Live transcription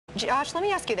Josh, let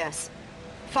me ask you this.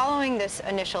 Following this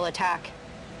initial attack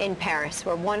in Paris,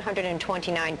 where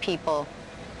 129 people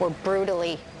were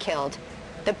brutally killed,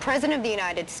 the President of the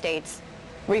United States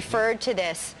referred to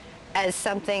this as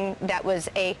something that was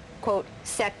a, quote,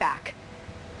 setback.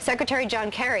 Secretary John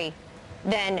Kerry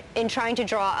then, in trying to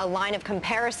draw a line of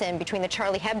comparison between the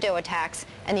Charlie Hebdo attacks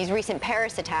and these recent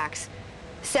Paris attacks,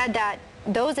 said that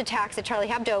those attacks at Charlie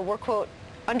Hebdo were, quote,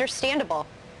 understandable.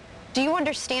 Do you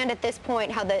understand at this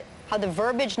point how the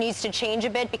verbiage needs to change a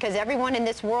bit, because everyone in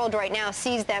this world right now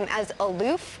sees them as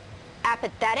aloof,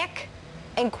 apathetic,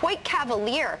 and quite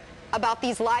cavalier about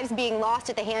these lives being lost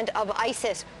at the hand of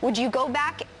ISIS? Would you go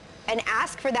back and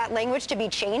ask for that language to be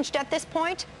changed at this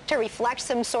point to reflect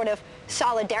some sort of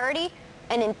solidarity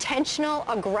and intentional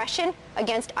aggression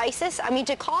against ISIS? I mean,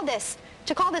 to call this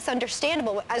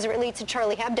understandable as it relates to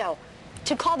Charlie Hebdo,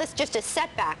 to call this just a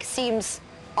setback seems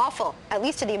awful, at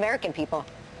least to the American people.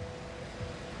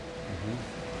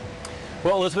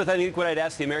 Well, Elizabeth, I think what I'd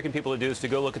ask the American people to do is to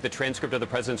go look at the transcript of the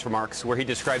president's remarks, where he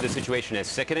described the situation as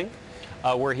sickening,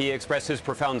 where he expressed his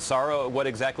profound sorrow at what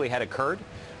exactly had occurred.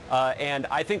 And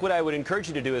I think what I would encourage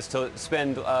you to do is to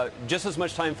spend just as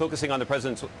much time focusing on the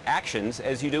president's actions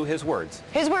as you do his words.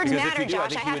 His words because matter,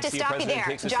 Josh. I have to stop you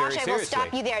there. Josh, I will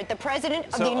stop you there. The President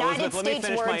of the United States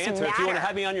words matter. If you want to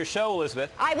have me on your show,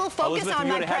 Elizabeth, I will focus on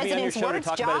my president's words, to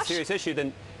talk about a serious issue,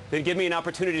 then give me an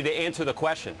opportunity to answer the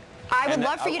question. I would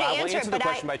love for you to answer it, but I will answer the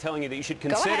question by telling you that you should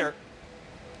consider.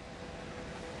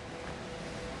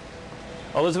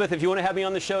 Elizabeth, if you want to have me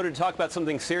on the show to talk about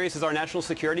something serious as our national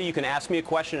security, you can ask me a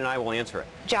question and I will answer it.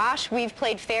 Josh, we've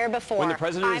played fair before.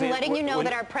 I'm letting you know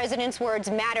that our president's words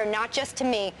matter, not just to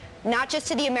me, not just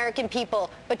to the American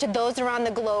people, but to those around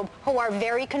the globe who are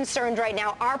very concerned right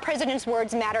now. Our president's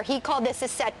words matter. He called this a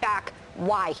setback.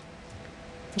 Why?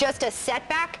 Just a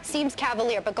setback seems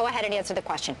cavalier, but go ahead and answer the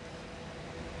question.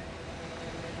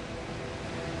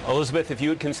 Elizabeth, if you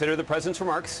would consider the president's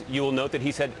remarks, you will note that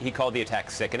he said he called the attack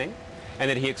sickening, and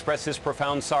that he expressed his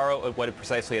profound sorrow at what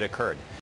precisely had occurred.